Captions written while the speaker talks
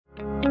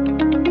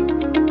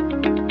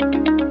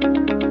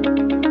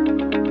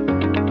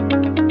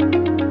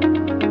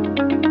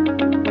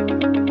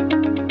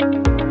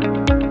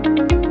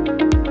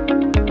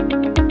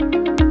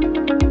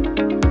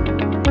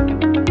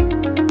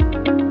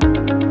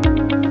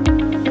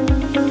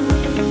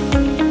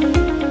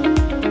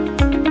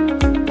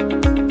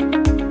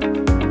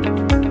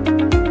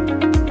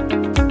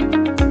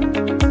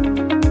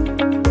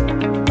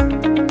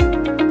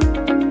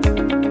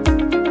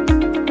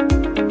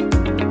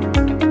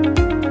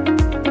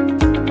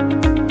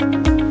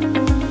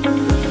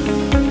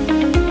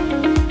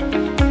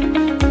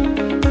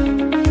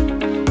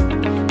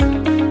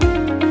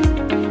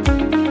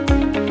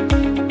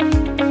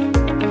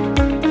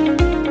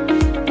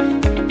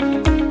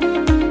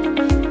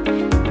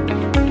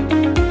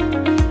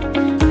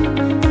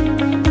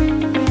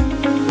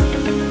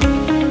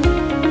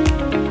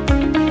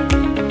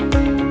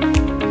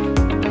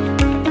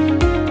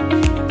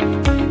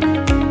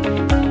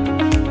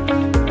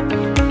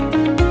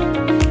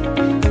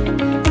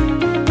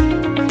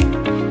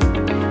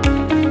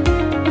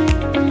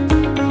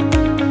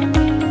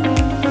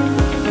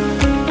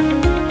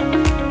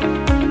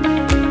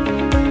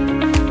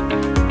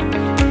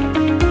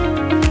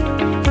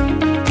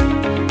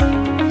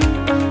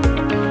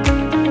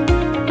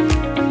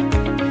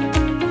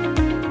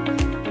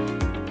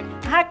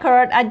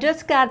I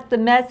just got the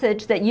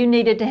message that you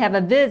needed to have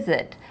a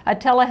visit, a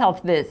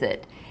telehealth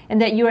visit,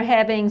 and that you're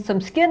having some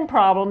skin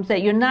problems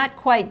that you're not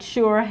quite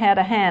sure how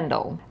to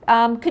handle.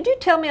 Could you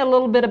tell me a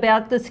little bit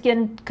about the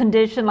skin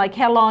condition, like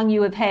how long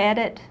you have had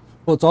it?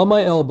 Well, it's on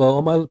my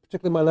elbow,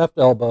 particularly my left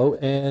elbow,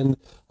 and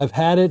I've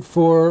had it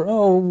for,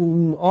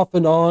 off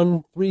and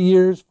on, 3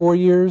 years, 4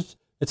 years.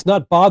 It's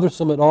not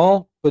bothersome at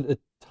all, but at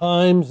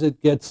times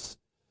it gets,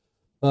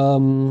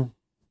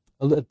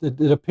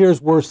 it appears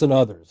worse than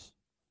others.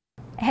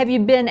 Have you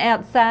been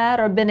outside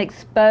or been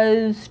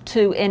exposed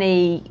to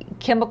any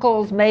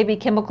chemicals, maybe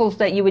chemicals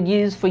that you would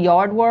use for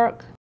yard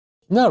work?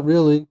 Not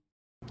really.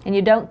 And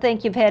you don't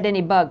think you've had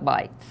any bug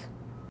bites?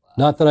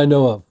 Not that I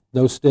know of.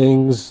 No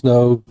stings,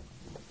 no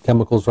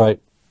chemicals, right?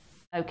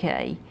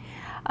 Okay.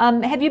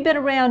 Have you been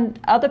around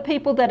other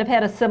people that have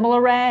had a similar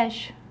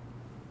rash?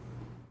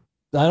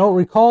 I don't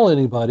recall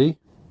anybody.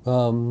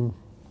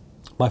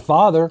 My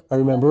father, I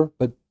remember,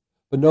 but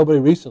nobody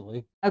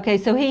recently. Okay,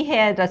 so he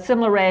had a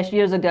similar rash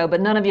years ago,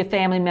 but none of your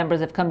family members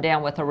have come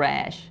down with a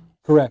rash?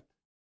 Correct.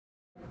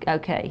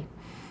 Okay.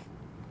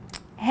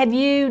 Have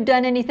you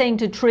done anything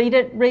to treat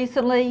it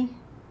recently?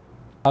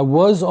 I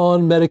was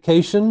on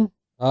medication.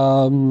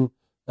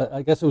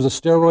 I guess it was a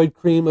steroid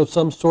cream of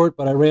some sort,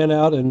 but I ran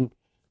out and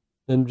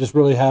just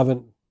really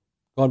haven't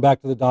gone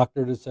back to the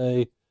doctor to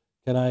say,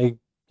 can I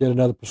get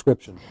another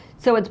prescription?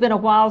 So it's been a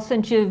while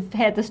since you've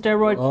had the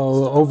steroid?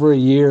 Oh, over a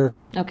year.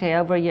 Okay,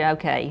 over a year,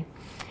 okay.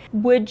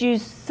 Would you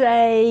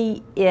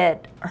say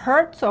it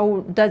hurts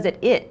or does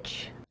it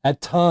itch? At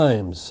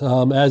times,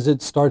 as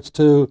it starts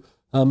to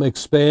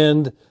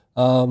expand,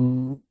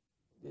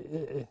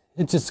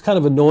 it's just kind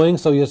of annoying,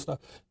 so you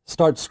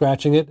start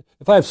scratching it.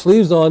 If I have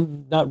sleeves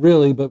on, not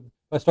really, but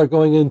if I start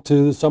going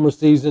into the summer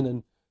season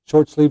and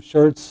short sleeve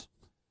shirts,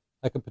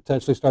 I could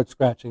potentially start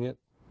scratching it.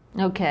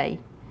 Okay.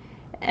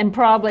 And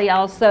probably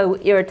also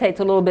irritates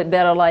a little bit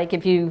better, like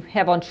if you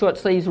have on short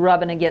sleeves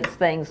rubbing against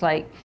things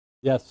like...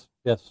 Yes,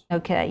 yes.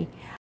 Okay.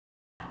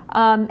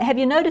 Have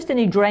you noticed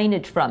any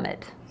drainage from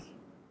it?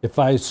 If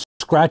I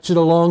scratch it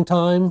a long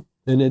time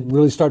and it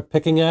really start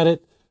picking at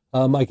it,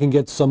 I can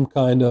get some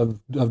kind of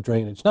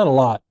drainage. Not a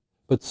lot,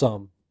 but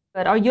some.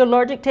 But are you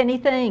allergic to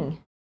anything?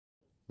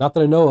 Not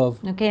that I know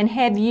of. Okay, and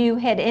have you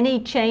had any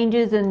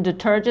changes in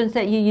detergents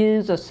that you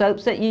use or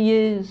soaps that you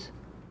use?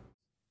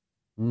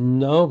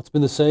 No, it's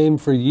been the same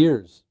for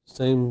years.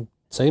 Same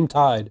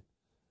Tide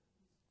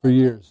for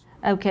years.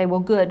 Okay, well,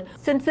 good.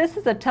 Since this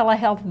is a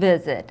telehealth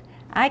visit,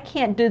 I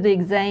can't do the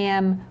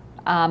exam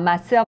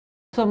myself,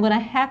 so I'm going to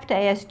have to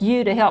ask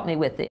you to help me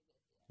with it.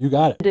 You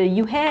got it. Do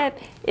you have,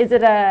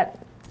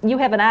 you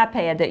have an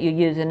iPad that you're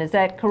using, is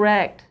that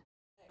correct?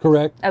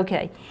 Correct.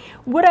 Okay.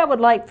 What I would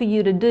like for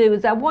you to do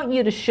is I want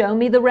you to show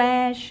me the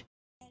rash.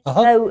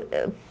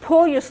 So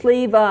pull your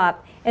sleeve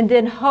up and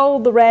then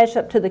hold the rash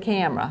up to the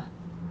camera.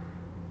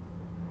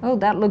 Oh,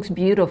 that looks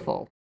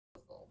beautiful.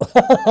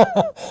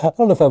 I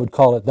don't know if I would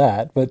call it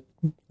that, but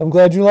I'm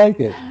glad you like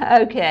it.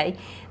 Okay,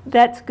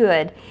 that's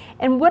good.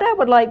 And what I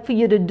would like for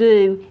you to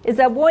do is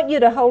I want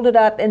you to hold it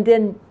up and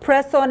then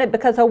press on it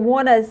because I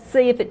want to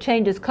see if it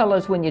changes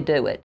colors when you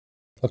do it.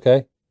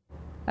 Okay.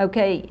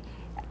 Okay.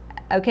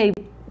 Okay.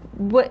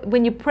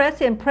 When you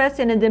press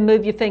in and then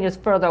move your fingers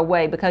further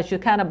away because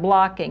you're kind of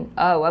blocking.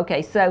 Oh,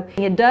 okay. So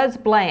it does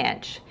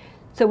blanch.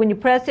 So when you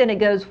press in, it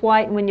goes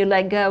white, and when you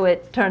let go,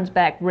 it turns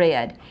back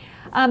red.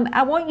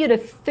 I want you to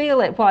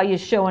feel it while you're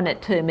showing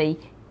it to me.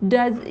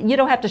 You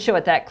don't have to show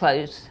it that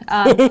close.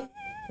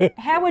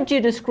 How would you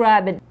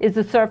describe it? Is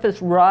the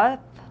surface rough?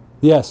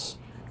 Yes.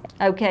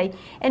 Okay.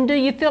 And do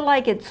you feel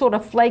like it sort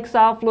of flakes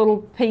off little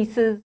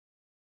pieces?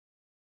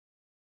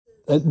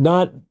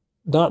 Not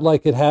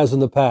like it has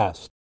in the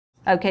past.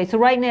 Okay, so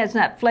right now it's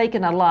not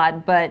flaking a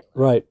lot, but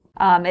right.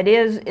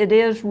 It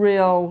is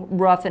real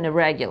rough and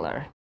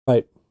irregular.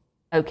 Right.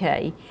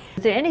 Okay.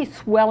 Is there any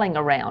swelling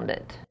around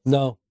it?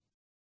 No,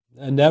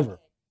 never.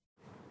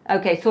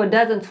 Okay, so it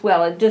doesn't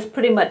swell. It just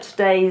pretty much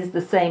stays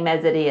the same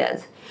as it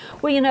is.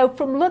 Well, you know,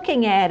 from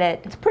looking at it,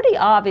 it's pretty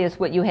obvious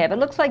what you have. It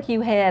looks like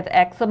you have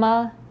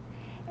eczema,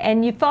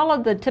 and you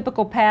follow the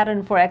typical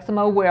pattern for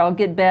eczema where it'll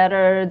get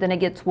better, then it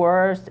gets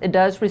worse. It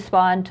does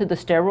respond to the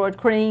steroid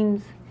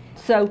creams.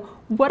 So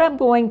what I'm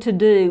going to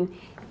do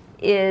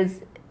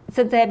is,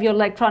 since I have your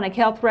electronic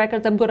health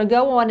records, I'm going to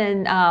go on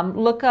and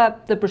look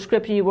up the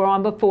prescription you were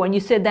on before, and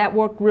you said that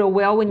worked real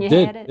well when you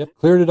had it? Yep,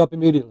 cleared it up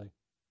immediately.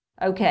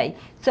 Okay,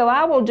 so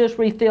I will just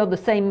refill the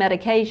same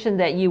medication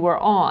that you were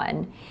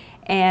on,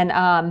 and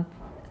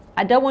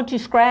I don't want you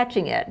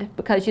scratching it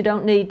because you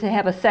don't need to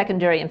have a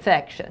secondary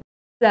infection.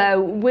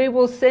 So we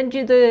will send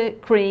you the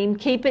cream,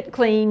 keep it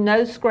clean,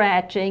 no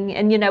scratching,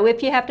 and you know,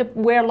 if you have to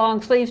wear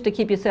long sleeves to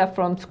keep yourself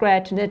from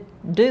scratching it,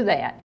 do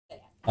that.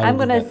 I'm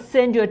going to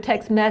send you a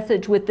text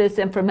message with this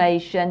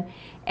information,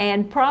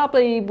 and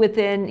probably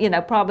within, you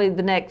know, probably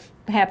the next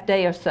half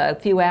day or so, a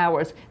few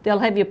hours, they'll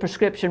have your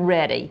prescription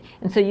ready,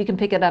 and so you can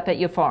pick it up at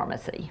your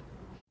pharmacy.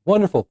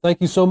 Wonderful.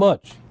 Thank you so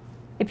much.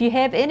 If you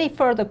have any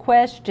further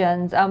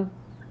questions,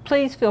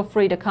 please feel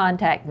free to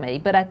contact me,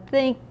 but I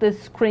think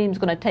this cream's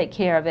going to take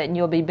care of it, and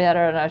you'll be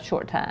better in a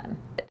short time.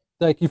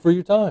 Thank you for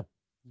your time.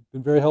 It's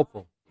been very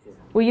helpful.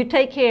 Well, you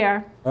take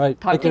care. All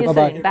right. Talk Take to care. you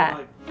Bye-bye. soon.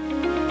 Bye.